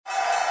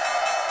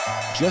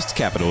Just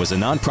Capital is a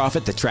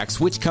nonprofit that tracks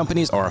which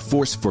companies are a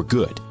force for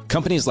good.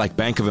 Companies like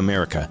Bank of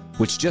America,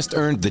 which just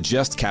earned the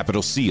Just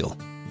Capital seal.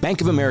 Bank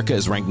of America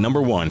is ranked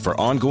 #1 for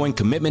ongoing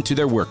commitment to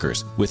their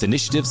workers with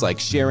initiatives like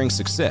Sharing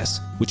Success,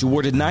 which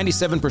awarded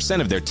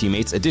 97% of their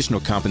teammates additional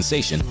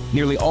compensation,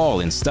 nearly all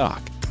in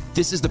stock.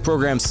 This is the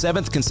program's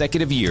 7th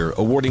consecutive year,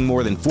 awarding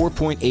more than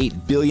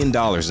 $4.8 billion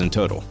in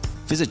total.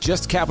 Visit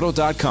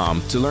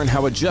JustCapital.com to learn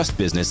how a just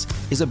business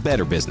is a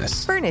better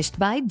business. Furnished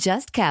by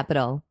Just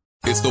Capital.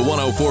 It's the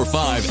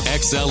 104.5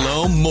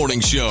 XLO Morning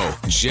Show.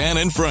 Jan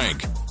and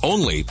Frank.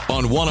 Only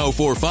on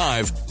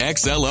 104.5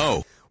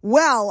 XLO.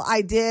 Well,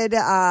 I did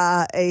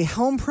a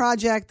home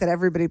project that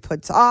everybody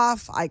puts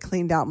off. I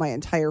cleaned out my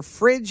entire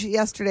fridge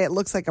yesterday. It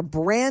looks like a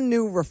brand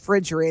new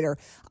refrigerator.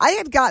 I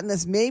had gotten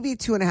this maybe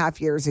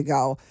 2.5 years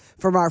ago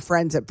from our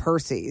friends at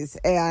Percy's.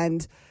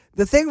 And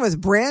the thing was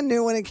brand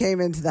new when it came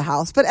into the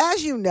house. But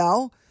as you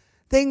know,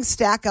 things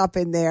stack up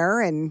in there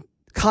and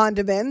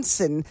condiments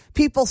and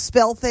people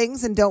spill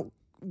things and don't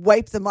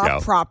wipe them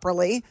up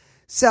properly.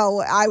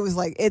 So I was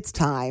like, it's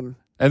time.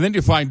 And then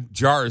you find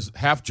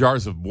half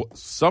jars of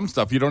some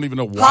stuff. You don't even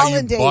know why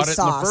you bought it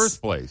sauce in the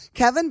first place.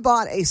 Kevin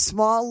bought a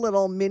small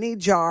little mini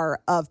jar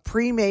of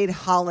pre-made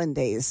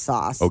hollandaise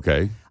sauce.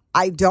 Okay.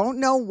 I don't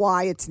know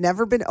why. It's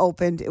never been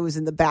opened. It was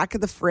in the back of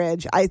the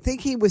fridge. I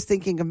think he was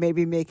thinking of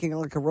maybe making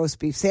like a roast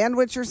beef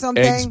sandwich or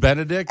something. Eggs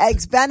Benedict?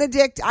 Eggs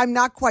Benedict. I'm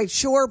not quite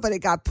sure, but it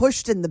got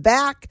pushed in the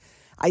back.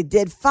 I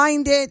did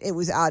find it. It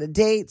was out of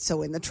date,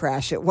 so in the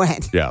trash it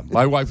went. Yeah,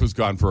 my wife was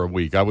gone for a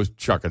week. I was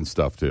chucking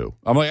stuff, too.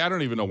 I'm like, I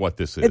don't even know what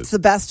this is. It's the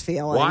best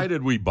feeling. Why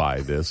did we buy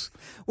this?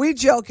 We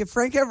joke, if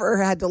Frank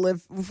ever had to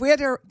live, if we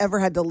had ever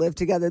had to live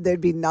together, there'd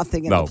be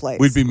nothing in the place.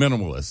 We'd be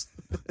minimalist.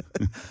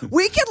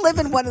 We could live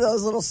in one of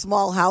those little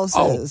small houses.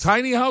 Oh,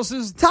 tiny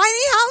houses? Tiny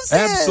houses.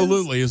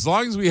 Absolutely. As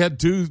long as we had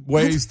 2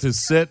 ways to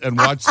sit and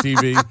watch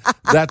TV,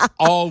 that's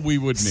all we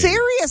would need.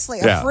 Seriously,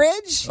 a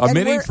fridge? A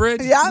mini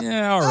fridge? Yep.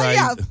 Yeah, all right.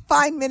 Yeah,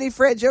 fine mini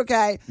fridge,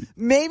 okay.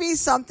 Maybe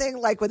something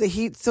like with a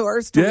heat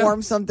source to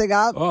warm something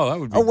up. Oh, that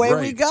would be Away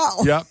great. we go.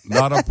 Yep,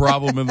 not a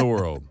problem in the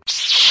world.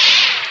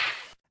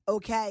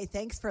 Okay,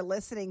 thanks for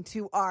listening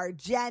to our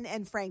Jen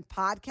and Frank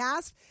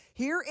podcast.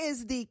 Here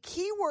is the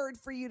keyword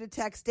for you to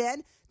text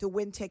in to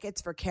win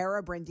tickets for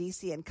Cara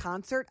Brindisi in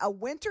concert, a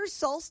winter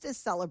solstice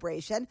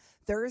celebration,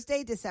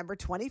 Thursday, December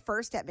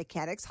 21st at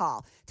Mechanics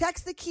Hall.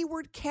 Text the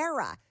keyword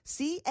Cara,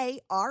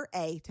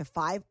 C-A-R-A, to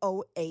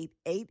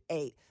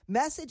 50888.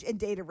 Message and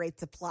data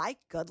rates apply.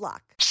 Good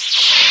luck.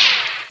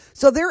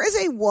 So there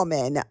is a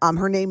woman,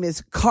 her name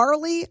is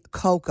Carly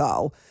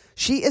Coco.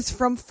 She is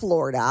from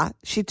Florida.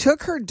 She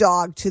took her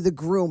dog to the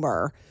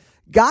groomer,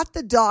 got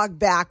the dog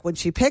back. When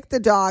she picked the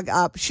dog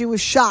up, she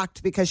was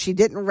shocked because she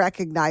didn't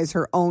recognize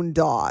her own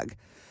dog.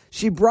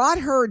 She brought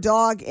her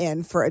dog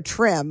in for a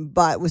trim,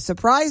 but was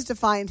surprised to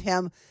find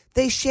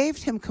they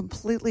shaved him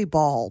completely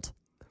bald.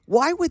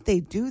 Why would they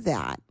do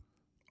that?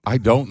 I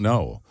don't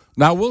know.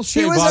 Now, we'll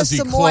shave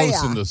Ozzy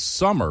close in the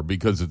summer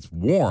because it's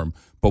warm,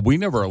 but we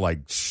never,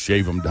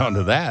 shave him down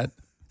to that.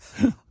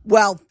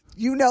 Well,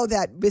 you know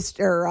that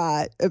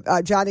Mr.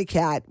 Johnny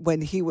Cat,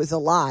 when he was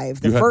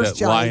alive, the first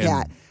Johnny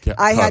Cat,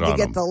 I had to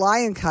get the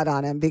lion cut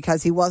on him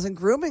because he wasn't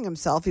grooming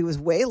himself. He was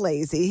way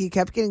lazy. He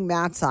kept getting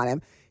mats on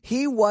him.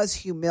 He was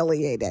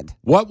humiliated.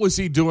 What was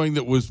he doing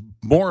that was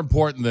more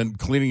important than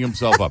cleaning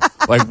himself up?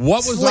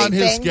 What was on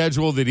his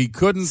schedule that he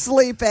couldn't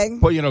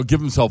give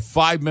himself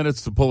 5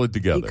 minutes to pull it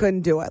together? He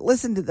couldn't do it.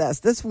 Listen to this.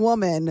 This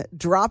woman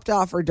dropped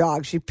off her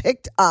dog. She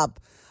picked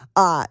up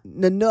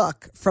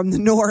Nanook from the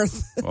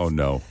north. Oh,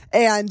 no.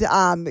 And,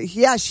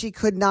 she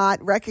could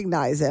not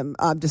recognize him.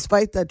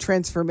 Despite the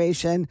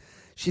transformation,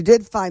 she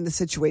did find the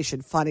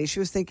situation funny. She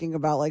was thinking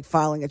about,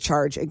 filing a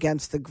charge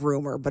against the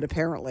groomer, but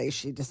apparently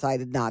she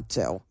decided not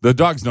to. The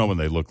dogs know when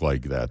they look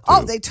like that, too.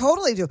 Oh, they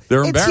totally do.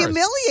 They're It's embarrassed.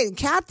 humiliating.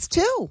 Cats,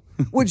 too.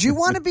 Would you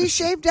want to be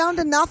shaved down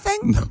to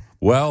nothing?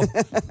 Well,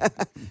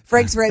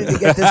 Frank's ready to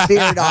get this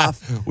beard off.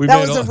 That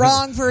was the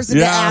wrong person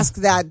to ask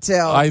that to.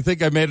 I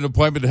think I made an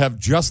appointment to have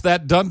just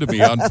that done to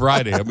me on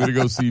Friday. I'm going to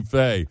go see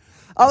Faye.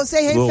 Oh,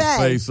 say hey, Little Faye.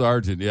 Faye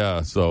Sargent,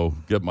 yeah. So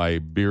get my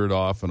beard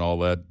off and all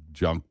that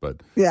junk.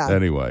 But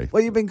anyway.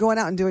 Well, you've been going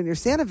out and doing your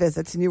Santa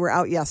visits, and you were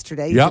out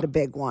yesterday. You did a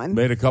big one.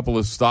 Made a couple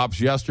of stops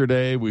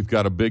yesterday. We've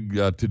got a big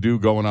to-do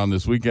going on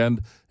this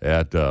weekend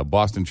at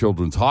Boston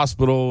Children's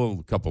Hospital,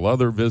 a couple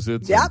other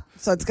visits. Yep,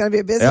 so it's going to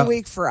be a busy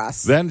week for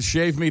us. Then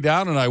shave me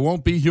down, and I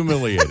won't be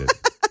humiliated.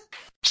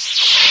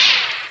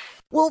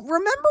 Well,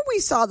 remember we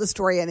saw the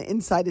story in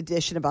Inside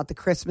Edition about the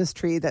Christmas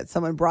tree that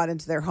someone brought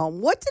into their home.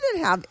 What did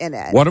it have in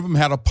it? One of them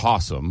had a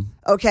possum.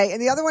 Okay,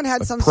 and the other one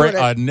had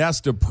a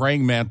nest of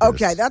praying mantis.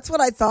 Okay, that's what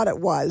I thought it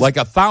was.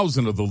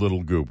 1,000 of the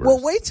little goobers.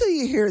 Well, wait till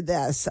you hear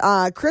this.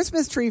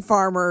 Christmas tree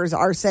farmers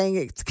are saying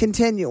it's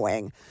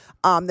continuing.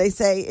 They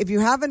say if you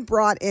haven't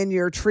brought in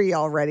your tree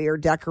already or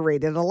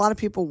decorated, a lot of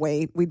people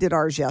wait. We did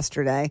ours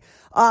yesterday.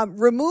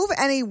 Remove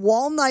any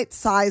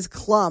walnut-sized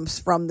clumps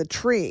from the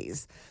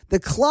trees. The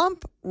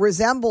clump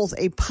resembles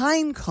a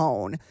pine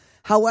cone.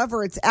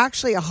 However, it's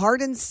actually a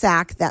hardened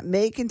sack that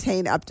may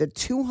contain up to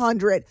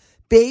 200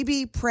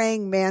 baby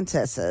praying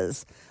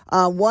mantises.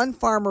 One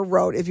farmer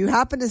wrote, if you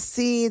happen to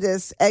see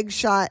this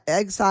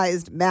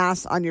egg-sized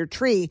mass on your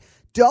tree,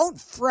 don't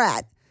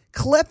fret.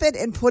 Clip it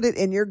and put it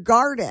in your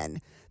garden.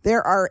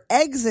 There are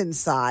eggs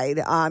inside.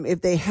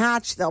 If they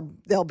hatch,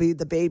 they'll be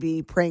the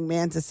baby praying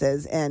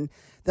mantises, and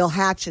they'll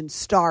hatch and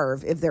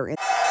starve if they're in.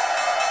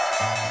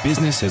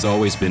 Business has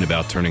always been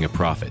about turning a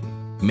profit,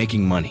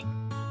 making money.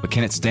 But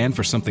can it stand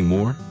for something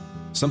more?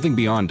 Something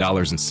beyond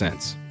dollars and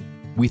cents?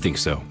 We think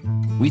so.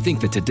 We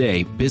think that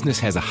today, business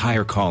has a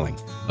higher calling,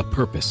 a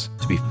purpose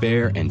to be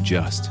fair and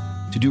just,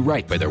 to do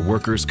right by their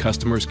workers,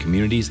 customers,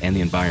 communities, and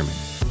the environment.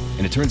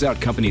 And it turns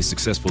out companies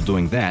successful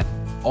doing that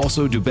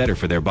also do better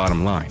for their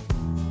bottom line.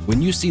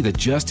 When you see the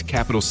Just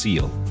Capital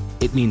seal,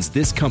 it means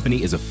this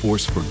company is a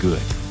force for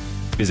good.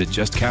 Visit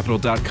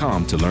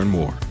justcapital.com to learn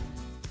more.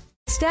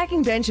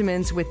 Stacking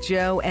Benjamins with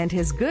Joe and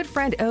his good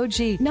friend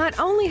OG not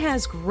only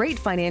has great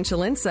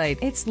financial insight,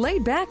 it's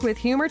laid back with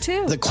humor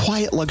too. The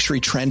quiet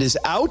luxury trend is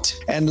out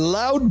and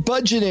loud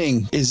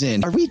budgeting is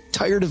in. Are we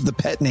tired of the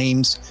pet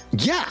names?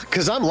 Yeah,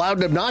 because I'm loud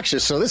and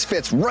obnoxious, so this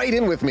fits right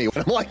in with me.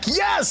 I'm like,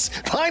 yes,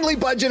 finally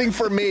budgeting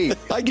for me.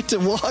 I get to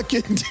walk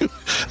into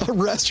a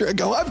restaurant and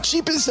go, I'm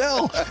cheap as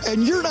hell,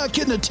 and you're not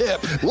getting a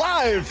tip.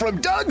 Live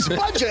from Doug's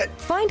Budget.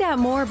 Find out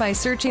more by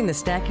searching the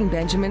Stacking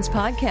Benjamins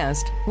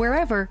podcast,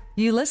 wherever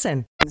you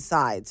listen.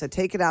 Inside, so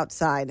take it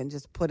outside and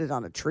just put it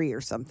on a tree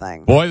or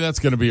something. Boy, that's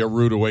going to be a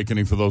rude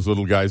awakening for those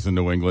little guys in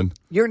New England.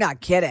 You're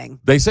not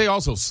kidding. They say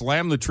also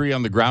slam the tree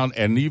on the ground,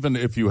 and even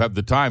if you have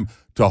the time,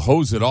 to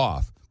hose it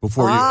off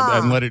before you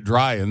and let it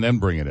dry and then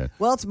bring it in.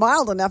 Well, it's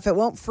mild enough it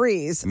won't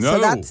freeze, No. so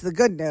that's the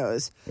good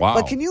news. Wow.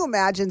 But can you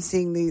imagine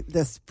seeing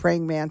this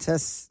praying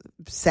mantis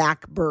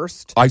sack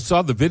burst? I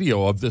saw the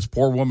video of this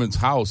poor woman's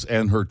house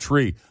and her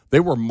tree. They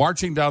were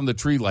marching down the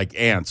tree like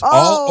ants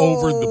all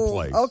over the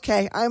place.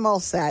 Okay, I'm all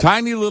set.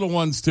 Tiny little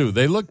ones, too.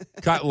 They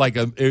looked kind of like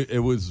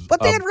it was...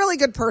 But they had really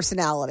good Oh,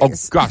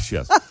 personalities. gosh,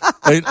 yes.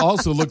 It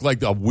also looked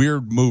like a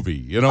weird movie.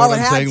 You know what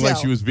I'm saying? Like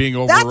she was being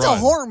overrun. That's a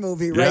horror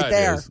movie right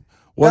there. Is.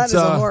 What's, that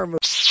is a horror movie.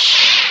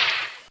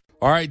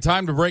 All right,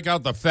 time to break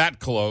out the fat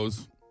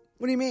clothes.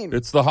 What do you mean?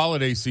 It's the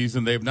holiday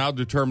season. They've now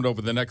determined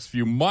over the next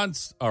few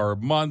months,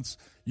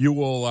 you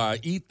will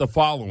eat the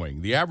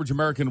following. The average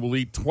American will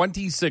eat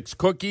 26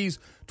 cookies,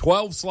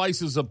 12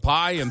 slices of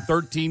pie, and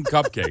 13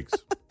 cupcakes.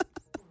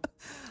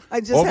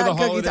 I just had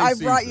cookies. I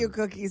brought you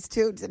cookies,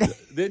 too, today.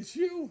 Did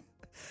you?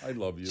 I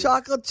love you.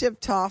 Chocolate chip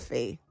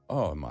toffee.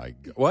 Oh, my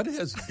God. What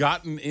has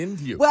gotten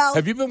into you? Well,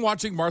 have you been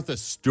watching Martha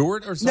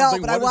Stewart or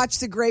something? No, but I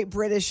watched the Great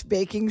British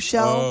Baking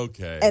Show.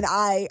 Okay. And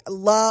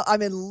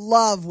I'm in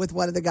love with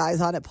one of the guys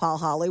on it, Paul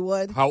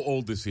Hollywood. How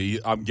old is he?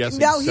 I'm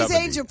guessing No, he's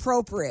 70. age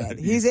appropriate.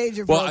 He's age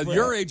appropriate. Well,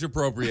 your age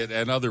appropriate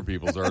and other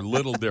people's are a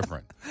little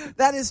different.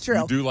 That is true.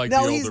 You do like the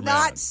older man. No, he's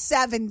not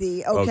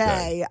 70,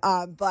 okay.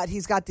 But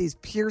he's got these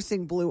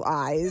piercing blue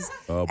eyes.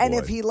 Oh, and boy.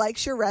 if he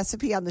likes your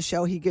recipe on the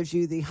show, he gives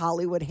you the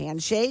Hollywood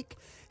handshake.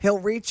 He'll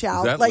reach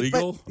out. Is that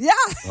legal? Yeah.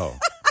 Oh.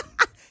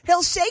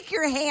 He'll shake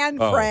your hand,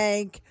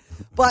 Frank.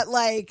 But,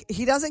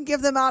 he doesn't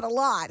give them out a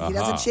lot. He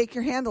doesn't shake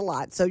your hand a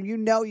lot. So you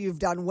know you've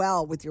done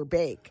well with your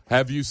bake.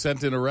 Have you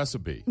sent in a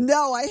recipe?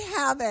 No, I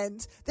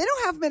haven't. They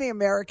don't have many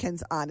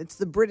Americans on. It's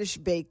the British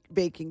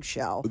baking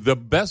show. The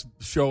best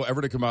show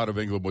ever to come out of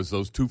England was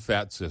those two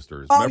fat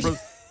sisters. Oh, Remember?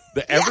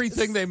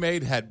 Everything they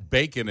made had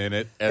bacon in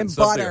it. And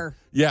butter.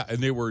 Yeah, and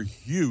they were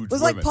huge. It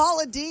was women. like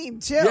Paula Deen,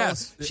 too.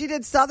 Yes. She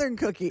did Southern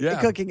cooking.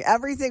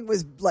 Everything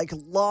was like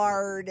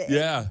lard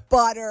and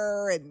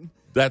butter and...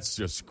 That's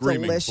just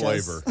screaming delicious.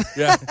 flavor.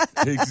 Yeah,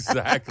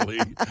 exactly.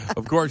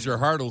 Of course, your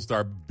heart will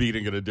start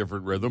beating at a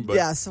different rhythm, but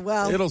yes,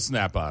 well, it'll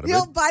snap out of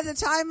it. By the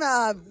time,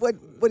 what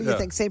do you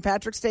think, St.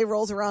 Patrick's Day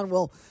rolls around,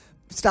 we'll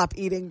stop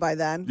eating by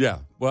then? Yeah,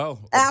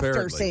 well, after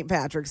apparently. St.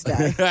 Patrick's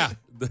Day. Yeah,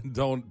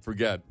 don't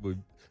forget.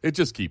 It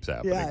just keeps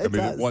happening. Yeah, it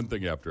does. One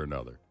thing after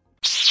another.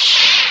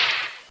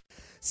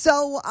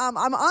 So I'm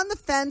on the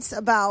fence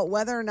about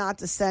whether or not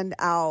to send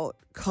out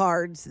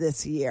cards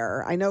this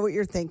year. I know what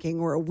you're thinking.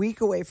 We're a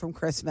week away from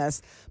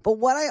Christmas. But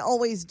what I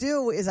always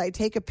do is I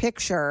take a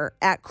picture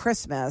at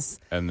Christmas.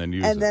 And then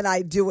then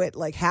I do it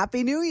like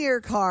Happy New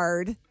Year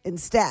card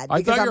instead.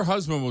 I thought your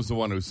husband was the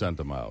one who sent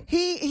them out.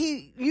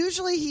 He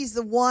usually he's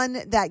the one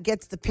that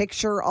gets the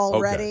picture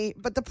already. Okay.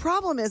 But the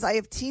problem is I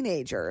have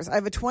teenagers. I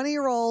have a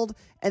 20-year-old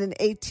and an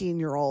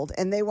 18-year-old,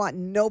 and they want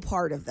no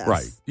part of this.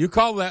 Right. You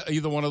call that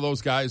either one of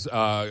those guys.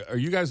 Are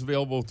you guys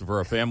available for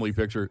a family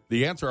picture?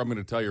 The answer I'm going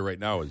to tell you right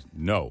now is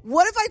no.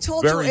 What if I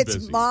told Very you it's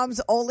busy.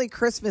 Mom's only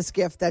Christmas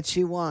gift that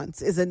she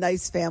wants is a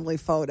nice family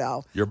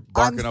photo? You're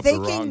barking up the wrong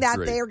I'm thinking that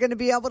tree. they are going to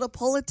be able to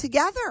pull it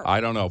together. I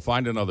don't know.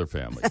 Find another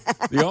family.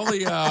 The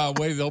only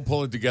way they'll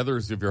pull it together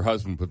is if your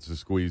husband puts a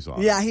squeeze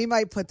on. Yeah, he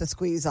might put the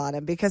squeeze on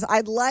him because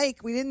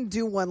we didn't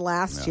do one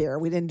last year.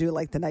 We didn't do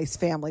like the nice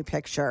family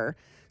picture.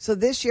 So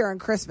this year on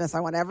Christmas, I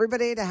want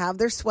everybody to have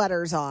their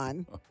sweaters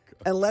on.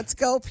 And let's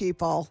go,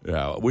 people.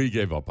 Yeah, we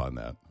gave up on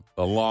that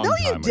a long time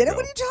ago. No, you didn't.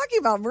 What are you talking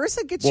about?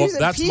 Marissa gets you in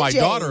that's PJs. my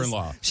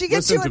daughter-in-law. She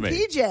gets Listen you in to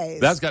me. PJs.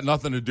 That's got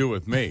nothing to do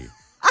with me.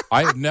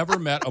 I have never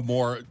met a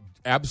more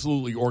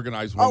absolutely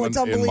organized woman it's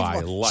in unbelievable.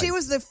 my life. She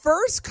was the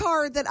first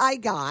card that I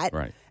got.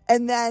 Right.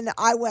 And then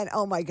I went,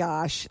 oh my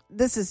gosh,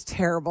 this is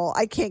terrible.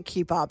 I can't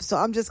keep up, so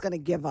I'm just going to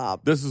give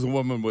up. This is a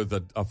woman with a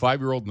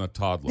 5-year-old and a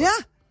toddler. Yeah.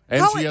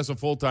 And she has a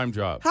full-time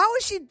job. How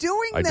is she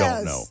doing this? I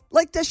don't know.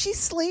 Like, does she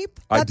sleep?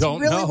 I That's don't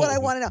really know. what I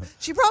want to know.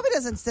 She probably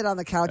doesn't sit on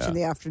the couch in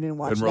the afternoon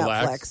watch And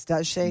relax? Netflix,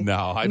 does she?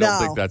 No, I don't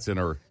think that's in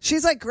her.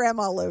 She's like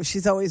Grandma Lou.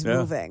 She's always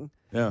moving.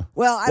 Yeah.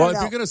 Well, I don't if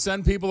know. you're going to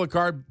send people a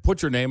card,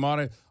 put your name on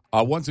it.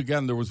 Once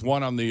again, there was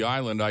one on the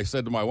island. I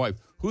said to my wife,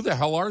 who the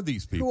hell are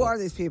these people? Who are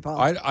these people?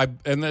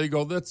 And they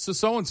go, that's the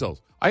so-and-sos.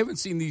 I haven't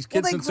seen these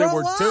kids since they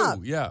were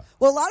 2. Yeah.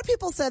 Well, a lot of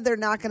people said they're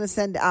not going to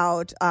send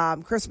out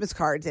Christmas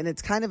cards, and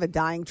it's kind of a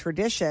dying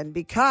tradition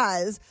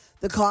because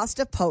the cost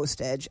of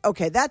postage.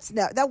 Okay, that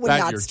would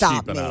not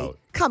stop me. Out.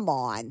 Come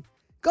on.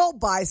 Go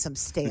buy some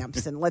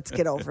stamps and let's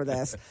get over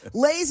this.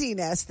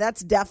 Laziness,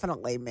 that's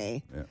definitely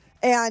me. Yeah.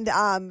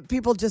 And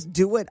people just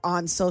do it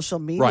on social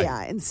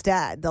media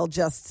instead. They'll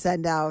just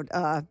send out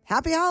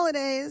happy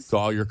holidays to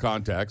all your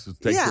contacts. It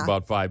takes you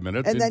about 5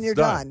 minutes. and then you're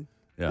done.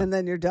 Yeah. And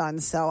then you're done.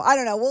 So I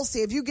don't know. We'll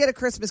see. If you get a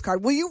Christmas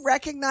card, will you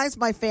recognize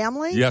my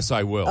family? Yes,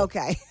 I will.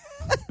 Okay.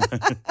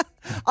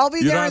 I'll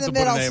be there in the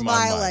middle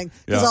smiling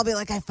because I'll be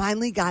like, I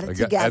finally got it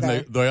together.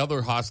 And the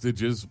other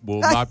hostages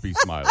will not be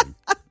smiling.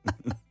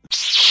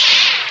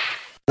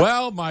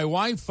 Well, my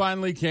wife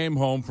finally came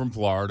home from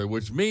Florida,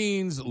 which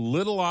means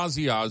little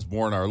Ozzy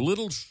Osbourne, our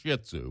little Shih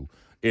Tzu,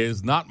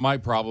 is not my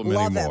problem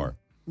anymore.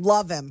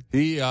 Love him.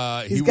 He's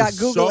got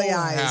googly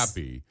eyes.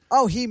 Happy.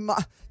 Oh,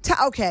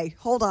 okay,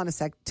 hold on a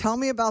sec. Tell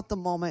me about the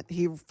moment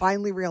he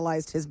finally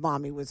realized his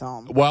mommy was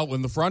home. Well,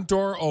 when the front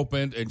door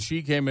opened and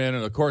she came in,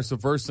 and of course the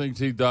first thing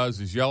she does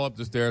is yell up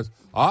the stairs,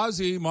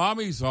 Ozzy,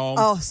 mommy's home.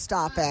 Oh,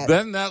 stop it.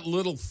 Then that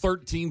little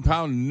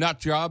 13-pound nut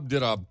job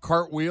did a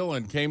cartwheel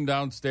and came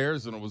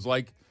downstairs, and it was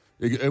like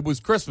it was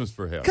Christmas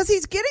for him. Because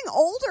he's getting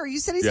older. You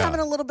said he's having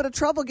a little bit of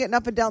trouble getting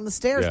up and down the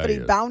stairs, but he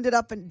bounded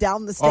up and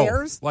down the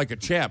stairs. Oh, like a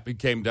champ. He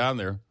came down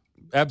there.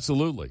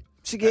 Absolutely.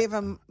 She gave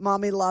him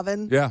mommy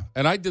loving. Yeah,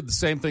 and I did the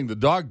same thing the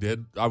dog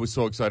did. I was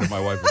so excited my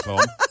wife was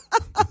home.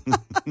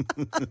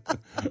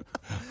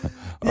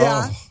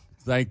 Yeah. Oh,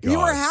 thank God. You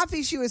were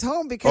happy she was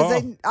home because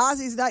then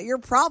Ozzy's not your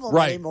problem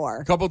anymore.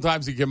 A couple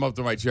times he came up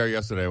to my chair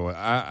yesterday and went,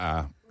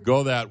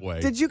 go that way.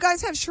 Did you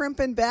guys have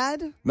shrimp in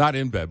bed? Not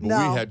in bed, but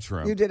we had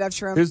shrimp. You did have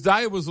shrimp. His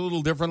diet was a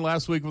little different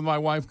last week with my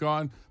wife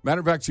gone.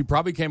 Matter of fact, she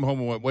probably came home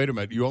and went, wait a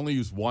minute, you only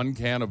use 1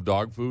 can of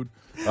dog food?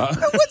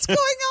 What's going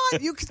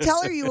on? You could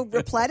tell her you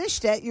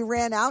replenished it. You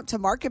ran out to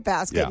Market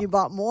Basket and you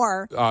bought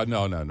more.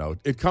 No.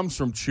 It comes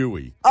from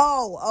Chewy.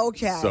 Oh,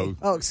 okay. So,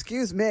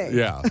 excuse me.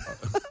 Yeah.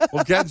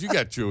 Well, Kens, you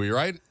got Chewy,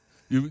 right?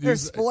 You're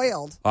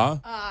spoiled.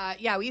 Huh?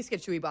 Yeah, we used to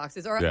get Chewy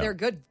boxes. They're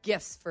good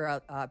gifts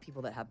for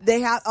people that have pets.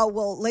 They have.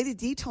 Lady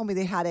D told me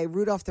they had a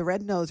Rudolph the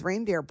Red-Nosed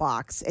Reindeer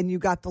box, and you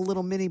got the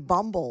little mini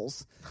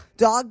Bumbles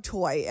dog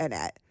toy in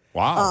it.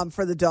 Wow.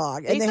 For the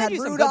dog. They and they had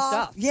you Rudolph.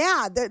 some good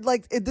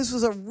stuff. Yeah, this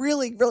was a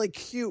really, really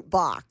cute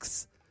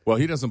box. Well,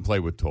 he doesn't play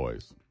with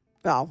toys.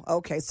 Oh,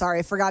 okay. Sorry,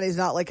 I forgot he's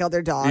not like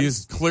other dogs.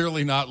 He's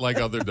clearly not like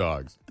other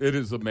dogs. It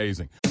is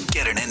amazing.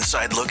 Get an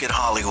inside look at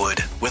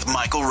Hollywood with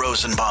Michael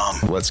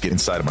Rosenbaum. Let's get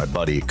inside of my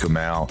buddy,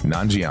 Kumail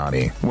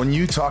Nanjiani. When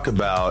you talk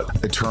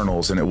about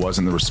Eternals and it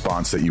wasn't the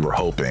response that you were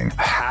hoping,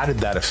 how did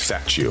that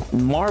affect you?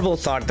 Marvel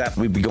thought that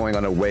we'd be going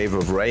on a wave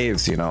of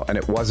raves, and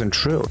it wasn't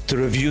true. The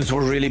reviews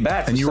were really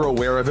bad. And you were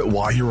aware of it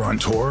while you were on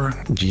tour?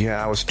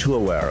 Yeah, I was too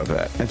aware of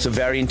it. And so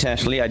very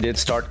intentionally, I did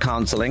start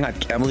counseling.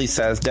 Emily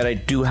says that I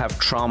do have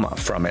trauma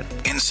from it.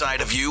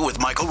 Inside of You with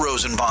Michael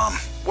Rosenbaum,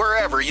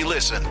 wherever you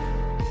listen.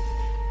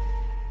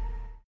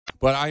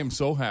 But I am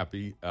so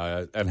happy,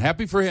 and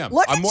happy for him.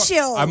 Look at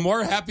you. I'm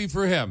more happy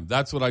for him.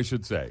 That's what I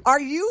should say. Are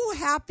you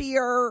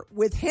happier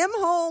with him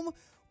home,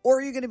 or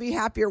are you going to be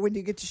happier when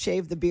you get to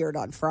shave the beard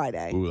on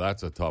Friday? Ooh,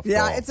 that's a tough call.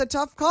 Yeah, it's a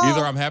tough call.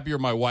 Either I'm happier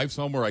my wife's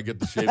home or I get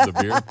to shave the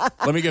beard.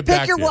 Let me get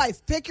back to you.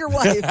 Pick your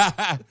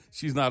wife.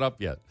 She's not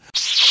up yet.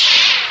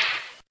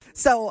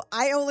 So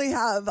I only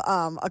have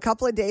a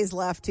couple of days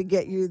left to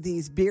get you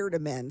these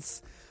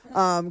beardaments.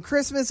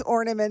 Christmas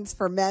ornaments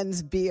for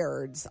men's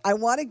beards. I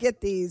want to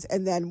get these,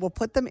 and then we'll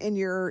put them in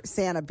your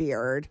Santa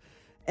beard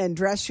and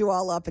dress you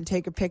all up and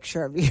take a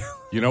picture of you.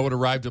 You know what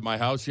arrived at my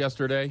house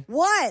yesterday?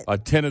 What? A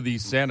 10 of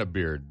these Santa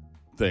beard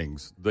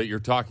things that you're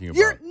talking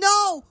about.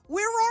 No,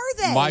 where are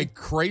they? My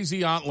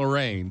crazy Aunt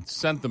Lorraine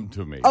sent them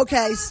to me.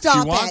 Okay, stop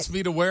it. She wants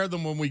me to wear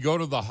them when we go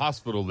to the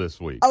hospital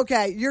this week.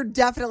 Okay, we're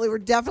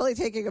definitely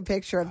taking a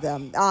picture of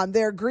them.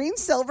 They're green,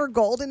 silver,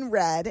 gold, and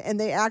red, and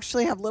they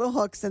actually have little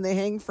hooks, and they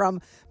hang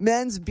from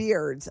men's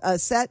beards. A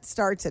set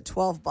starts at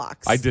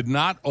 $12. I did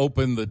not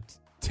open the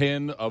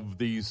tin of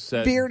these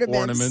set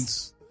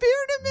ornaments.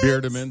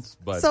 Beardaments,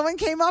 but someone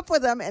came up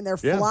with them, and they're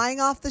flying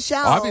off the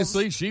shelves.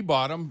 Obviously, she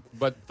bought them,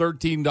 but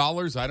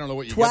 $13. I don't know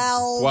what you get.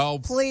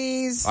 12,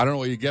 please. I don't know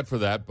what you get for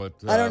that, but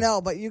I don't know.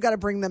 But you got to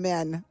bring them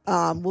in.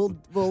 We'll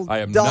I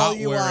am doll not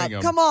you wearing up.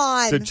 them Come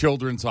on, to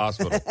Children's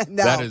Hospital.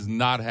 No. That is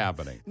not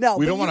happening. No,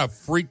 we don't want to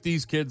freak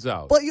these kids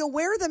out. But you'll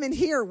wear them in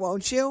here,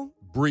 won't you?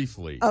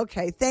 briefly.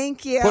 Okay,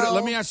 thank you.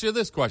 Let me ask you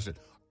this question.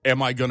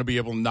 Am I going to be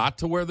able not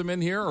to wear them in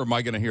here, or am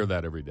I going to hear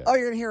that every day? Oh,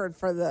 you're going to hear it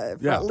for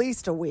at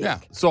least a week. Yeah,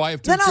 so I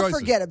have two choices. choices. Then I'll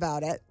forget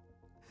about it.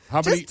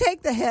 Just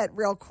take the hit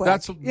real quick.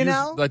 That's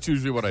That's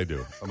usually what I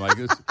do. I'm like,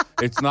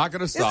 it's not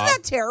going to stop.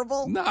 Isn't that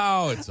terrible?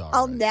 No, it's all right.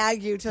 I'll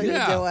nag you till you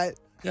do it.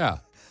 Yeah.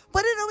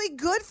 But it'll be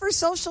good for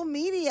social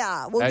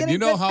media. And you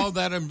know how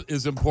that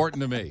is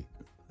important to me.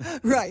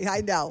 Right,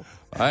 I know.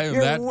 I am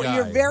that guy.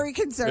 You're very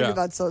concerned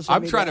about social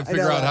media. I'm trying to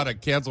figure out how to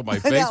cancel my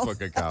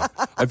Facebook account.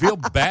 I feel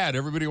bad.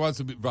 Everybody wants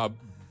to be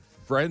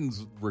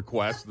friends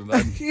request. And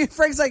then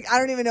Frank's like, I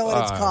don't even know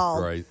what it's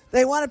called. Right.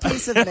 They want a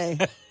piece of me,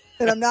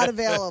 and I'm not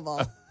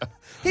available.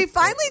 He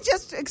finally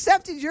just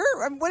accepted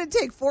would it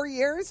take 4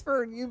 years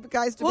for you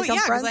guys to become friends? Well,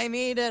 yeah, because I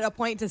made it a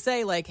point to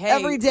say, like, hey.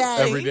 Every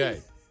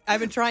day. I've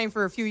been trying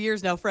for a few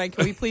years now, Frank.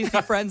 Can we please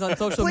be friends on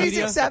social media?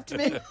 Please accept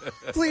me.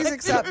 Please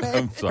accept me.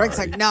 I'm sorry. Frank's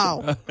like,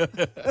 no.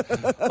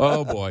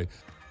 Oh, boy.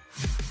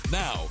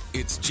 Now,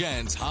 it's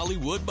Jen's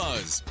Hollywood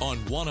Buzz on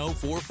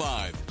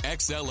 104.5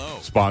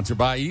 XLO. Sponsored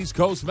by East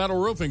Coast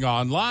Metal Roofing,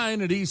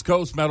 online at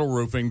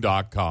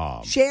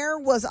eastcoastmetalroofing.com. Cher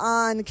was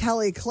on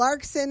Kelly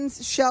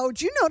Clarkson's show.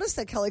 Do you notice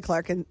that Kelly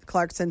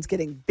Clarkson's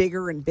getting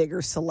bigger and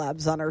bigger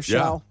celebs on her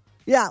show?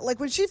 Yeah, like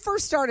when she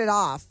first started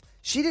off,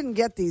 she didn't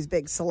get these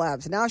big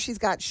celebs. Now she's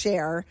got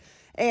Cher.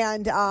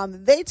 And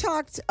they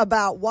talked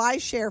about why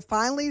Cher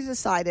finally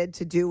decided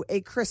to do a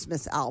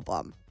Christmas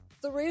album.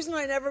 The reason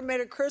I never made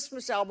a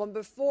Christmas album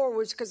before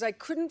was because I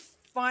couldn't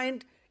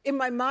find, in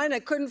my mind, I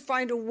couldn't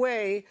find a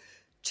way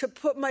to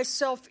put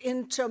myself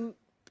into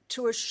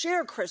a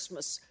Cher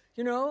Christmas,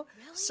 you know?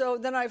 Really? So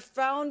then I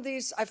found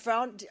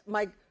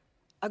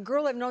a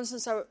girl I've known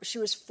since she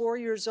was 4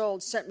 years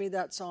old sent me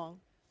that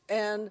song.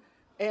 And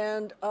I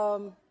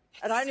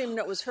didn't even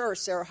know it was her,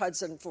 Sarah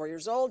Hudson, 4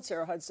 years old,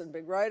 Sarah Hudson,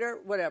 big writer,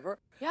 whatever.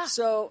 Yeah.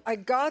 So I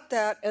got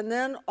that, and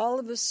then all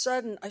of a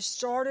sudden I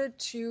started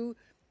to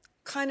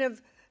kind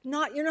of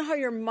not, you know how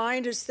your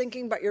mind is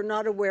thinking, but you're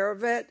not aware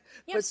of it?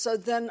 Yep. But so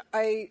then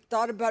I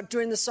thought about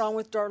doing the song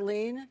with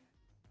Darlene.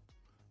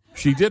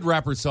 She did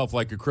wrap herself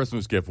like a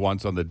Christmas gift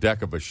once on the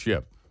deck of a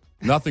ship.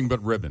 Nothing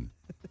but ribbon.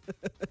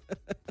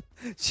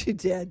 She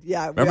did,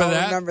 yeah.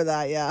 Remember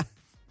that, yeah.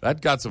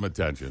 That got some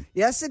attention.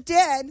 Yes, it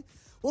did.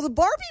 Well, the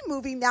Barbie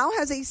movie now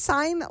has a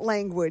sign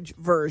language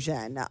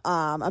version.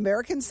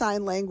 American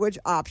Sign Language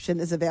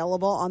option is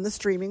available on the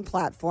streaming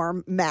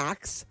platform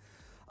Max.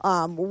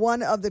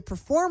 One of the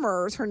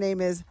performers, her name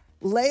is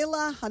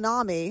Layla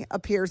Hanami,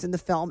 appears in the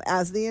film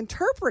as the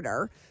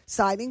interpreter,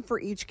 signing for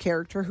each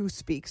character who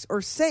speaks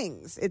or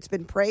sings. It's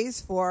been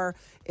praised for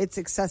its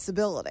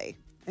accessibility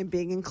and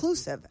being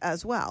inclusive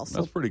as well. So,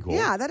 that's pretty cool.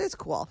 Yeah, that is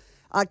cool.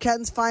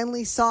 Ken's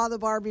finally saw the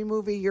Barbie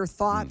movie. Your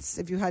thoughts,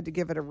 if you had to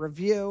give it a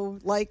review,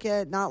 like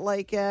it, not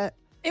like it?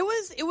 It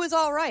was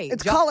all right.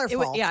 It's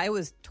colorful. It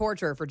was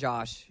torture for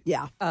Josh.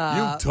 Yeah.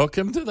 You took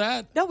him to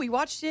that? No, we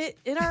watched it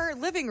in our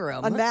living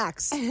room. On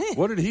Max.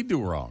 What did he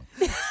do wrong?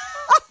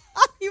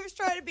 He was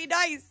trying to be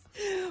nice.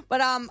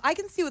 But I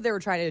can see what they were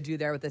trying to do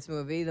there with this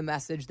movie, the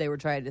message they were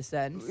trying to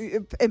send.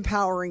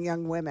 Empowering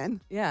young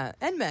women. Yeah,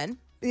 and men.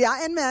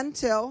 Yeah, and men,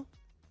 too.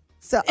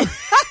 So,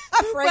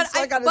 but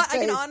I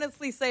can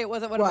honestly say it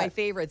wasn't one of my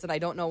favorites, and I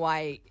don't know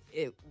why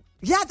it.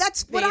 Yeah,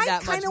 that's what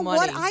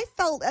what I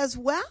felt as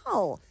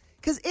well,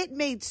 because it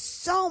made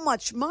so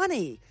much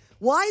money.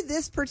 Why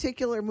this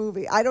particular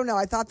movie? I don't know.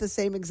 I thought the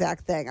same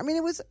exact thing. I mean,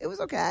 it was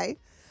okay.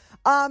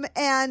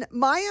 And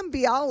Mayim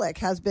Bialik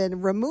has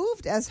been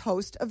removed as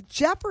host of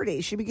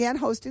Jeopardy. She began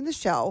hosting the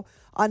show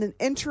on an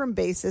interim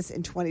basis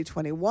in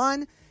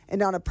 2021,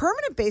 and on a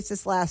permanent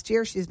basis last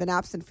year. She's been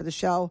absent for the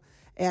show.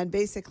 And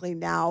basically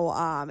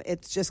now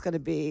it's just going to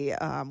be,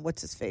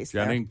 what's his face?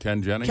 Ken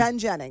Jennings? Ken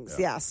Jennings,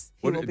 yes.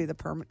 He will be the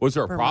permanent. Was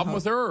there a problem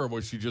host. with her, or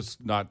was she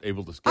just not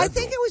able to schedule? I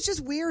think it was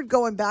just weird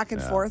going back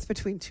and forth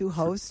between two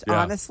hosts,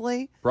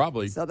 honestly.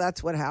 Probably. So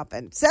that's what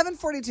happened.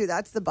 7:42,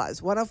 that's the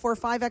Buzz.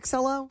 104.5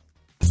 XLO.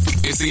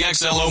 It's the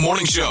XLO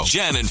Morning Show.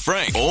 Jen and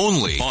Frank,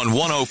 only on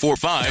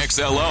 104.5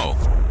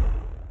 XLO.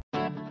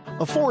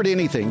 Afford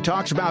Anything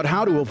talks about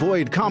how to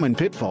avoid common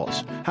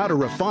pitfalls, how to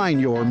refine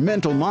your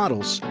mental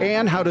models,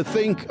 and how to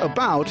think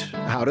about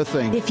how to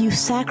think. If you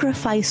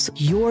sacrifice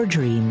your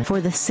dream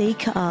for the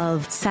sake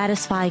of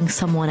satisfying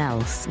someone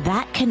else,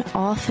 that can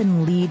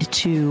often lead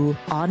to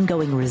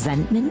ongoing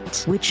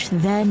resentment, which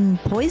then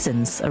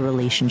poisons a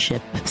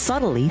relationship.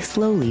 Subtly,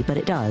 slowly, but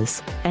it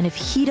does. And if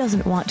he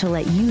doesn't want to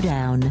let you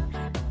down,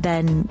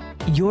 then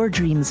your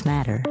dreams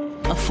matter.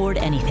 Afford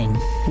Anything,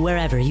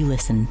 wherever you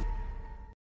listen.